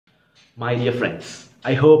My dear friends,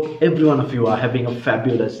 I hope every one of you are having a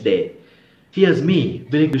fabulous day. Here's me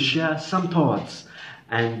willing to share some thoughts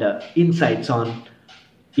and insights on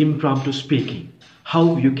impromptu speaking,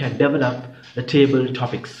 how you can develop the table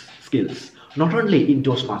topics skills, not only in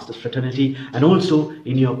Toastmasters fraternity and also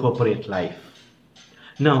in your corporate life.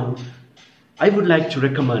 Now, I would like to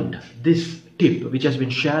recommend this tip which has been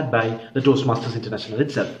shared by the Toastmasters International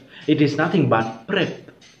itself. It is nothing but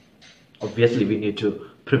prep. Obviously, we need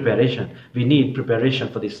preparation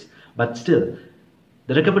for this, but still,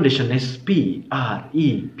 the recommendation is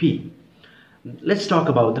PREP. Let's talk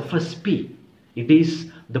about the first P. It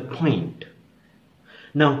is the point.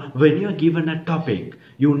 Now, when you are given a topic,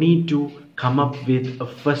 you need to come up with a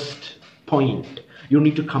first point. You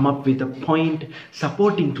need to come up with a point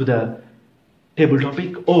supporting to the table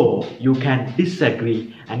topic, or you can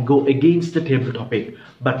disagree and go against the table topic.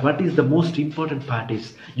 But what is the most important part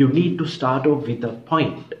is you need to start off with a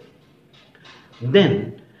point.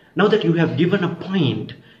 Then, now that you have given a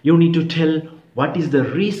point, you need to tell what is the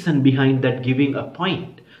reason behind that giving a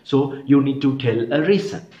point. So you need to tell a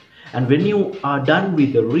reason. And when you are done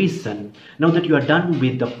with the reason, now that you are done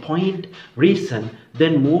with the point, reason,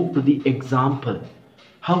 then move to the example.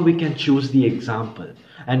 How we can choose the example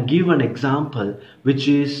and give an example which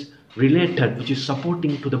is related, which is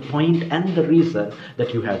supporting to the point and the reason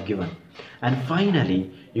that you have given. And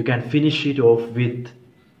finally, you can finish it off with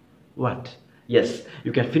what? Yes,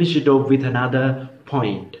 you can finish it off with another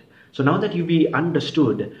point. So now that we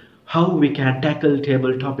understood how we can tackle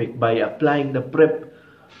table topic by applying the prep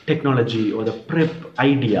technology or the prep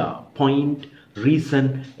idea, point,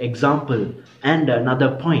 reason, example, and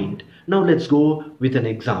another point. Now let's go with an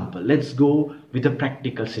example. Let's go with a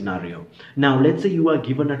practical scenario. Now let's say you are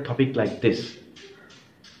given a topic like this: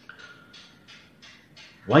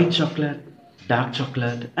 white chocolate, dark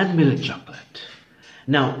chocolate, and milk chocolate.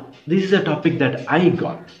 Now this is a topic that I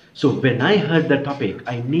got. So when I heard the topic,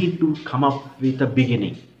 I need to come up with a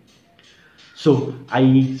beginning. So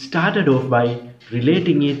I started off by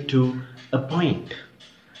relating it to a point.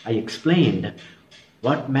 I explained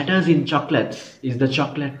what matters in chocolates is the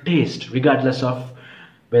chocolate taste, regardless of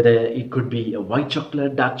whether it could be a white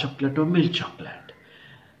chocolate, dark chocolate, or milk chocolate.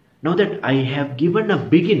 Now that I have given a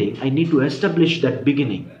beginning, I need to establish that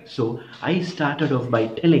beginning. So I started off by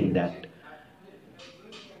telling that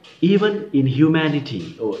even in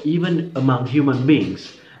humanity or even among human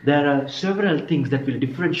beings, there are several things that will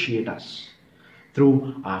differentiate us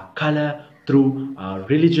through our color, through our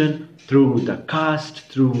religion, through the caste,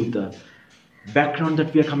 through the background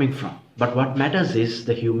that we are coming from. But what matters is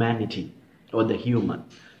the humanity or the human.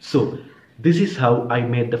 So this is how I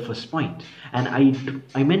made the first point, and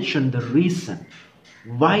I mentioned the reason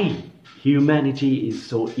why humanity is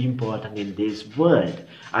so important in this world.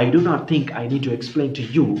 I do not think I need to explain to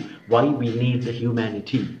you why we need the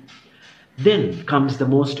humanity. Then comes the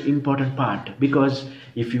most important part, because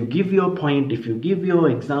if you give your point, if you give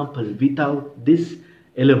your example without this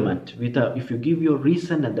element, if you give your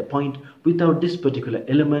reason and the point without this particular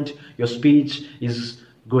element, your speech is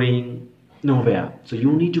going nowhere. So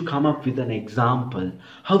you need to come up with an example.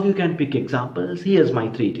 How you can pick examples? Here's my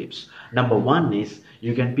 3 tips. Number 1 is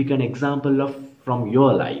you can pick an example from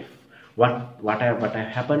your life. What have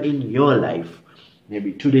happened in your life,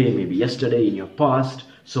 maybe today, maybe yesterday, in your past.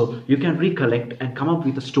 So you can recollect and come up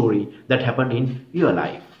with a story that happened in your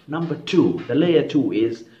life. Number 2, the layer 2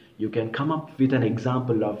 is you can come up with an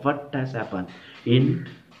example of what has happened in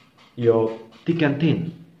your thick and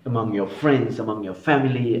thin, among your friends, among your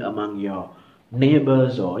family, among your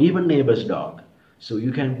neighbors, or even neighbor's dog. So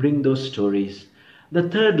you can bring those stories. The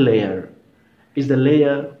third layer is the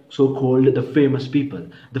layer so-called the famous people,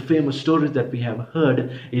 the famous stories that we have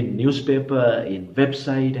heard in newspaper, in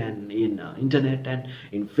website, and in internet, and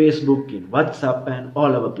in Facebook, in WhatsApp, and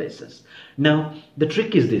all other places. Now the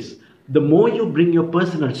trick is this: the more you bring your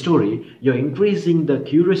personal story, you're increasing the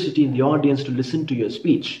curiosity in the audience to listen to your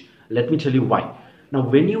speech. Let me tell you why. Now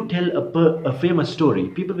when you tell a famous story,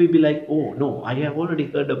 people will be like, oh no, I have already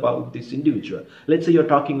heard about this individual. Let's say you're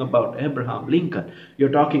talking about Abraham Lincoln, you're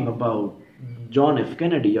talking about John F.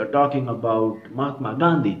 Kennedy, you're talking about Mahatma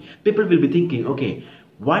Gandhi. People will be thinking, okay,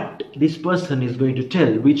 what this person is going to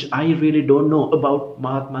tell which I really don't know about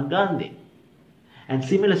Mahatma Gandhi. And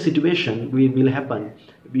similar situation will happen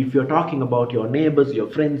if you're talking about your neighbors, your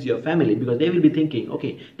friends, your family, because they will be thinking,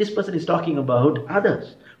 okay, this person is talking about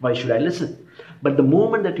others. Why should I listen? But the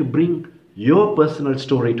moment that you bring your personal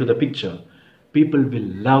story to the picture, people will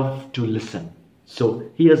love to listen. So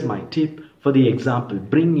here's my tip for the example: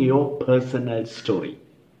 bring your personal story.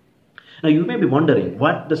 Now you may be wondering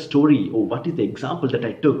what the story or what is the example that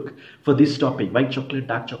I took for this topic, white chocolate,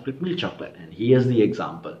 dark chocolate, milk chocolate. And here's the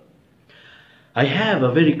example. I have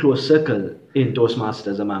a very close circle in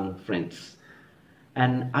Toastmasters among friends.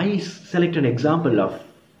 And I select an example of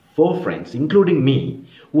 4 friends, including me,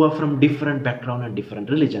 who are from different background and different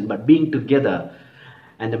religion, but being together.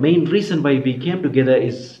 And the main reason why we came together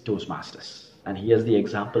is Toastmasters. And here's the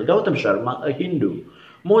example. Gautam Sharma, a Hindu.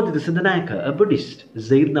 Modi Siddhanaka, a Buddhist.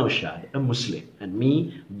 Zaid Naushad, a Muslim. And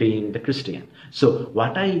me being the Christian. So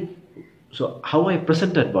how I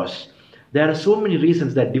presented was, there are so many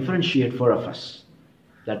reasons that differentiate 4 of us.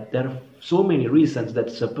 That there are so many reasons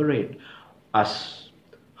that separate us.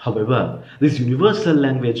 However, this universal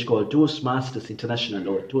language called Toastmasters International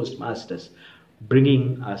or Toastmasters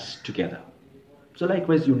bringing us together. So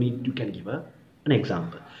likewise, you can give an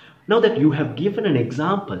example. Now that you have given an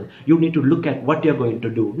example, you need to look at what you're going to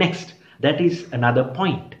do next. That is another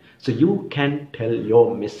point. So you can tell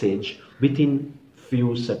your message within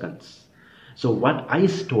few seconds. So what I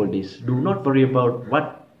told is, do not worry about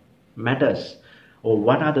what matters or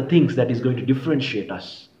what are the things that is going to differentiate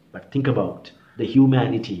us, but think about the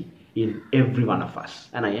humanity in every one of us.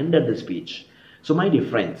 And I ended the speech. So my dear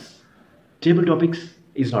friends, table topics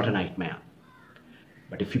is not a nightmare.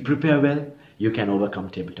 But if you prepare well, you can overcome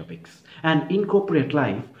table topics. And in corporate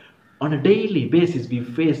life, on a daily basis, we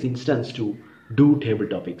face instances to do table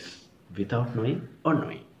topics without knowing or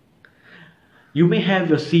knowing. You may have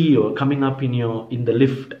your CEO coming up in the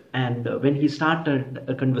lift, and when he started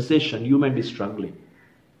a conversation, you might be struggling.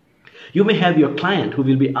 You may have your client who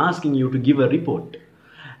will be asking you to give a report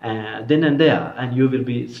then and there, and you will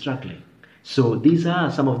be struggling. So these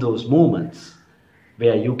are some of those moments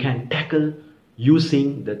where you can tackle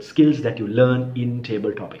using the skills that you learn in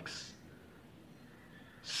table topics.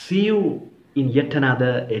 See you in yet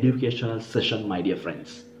another educational session, my dear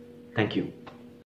friends. Thank you.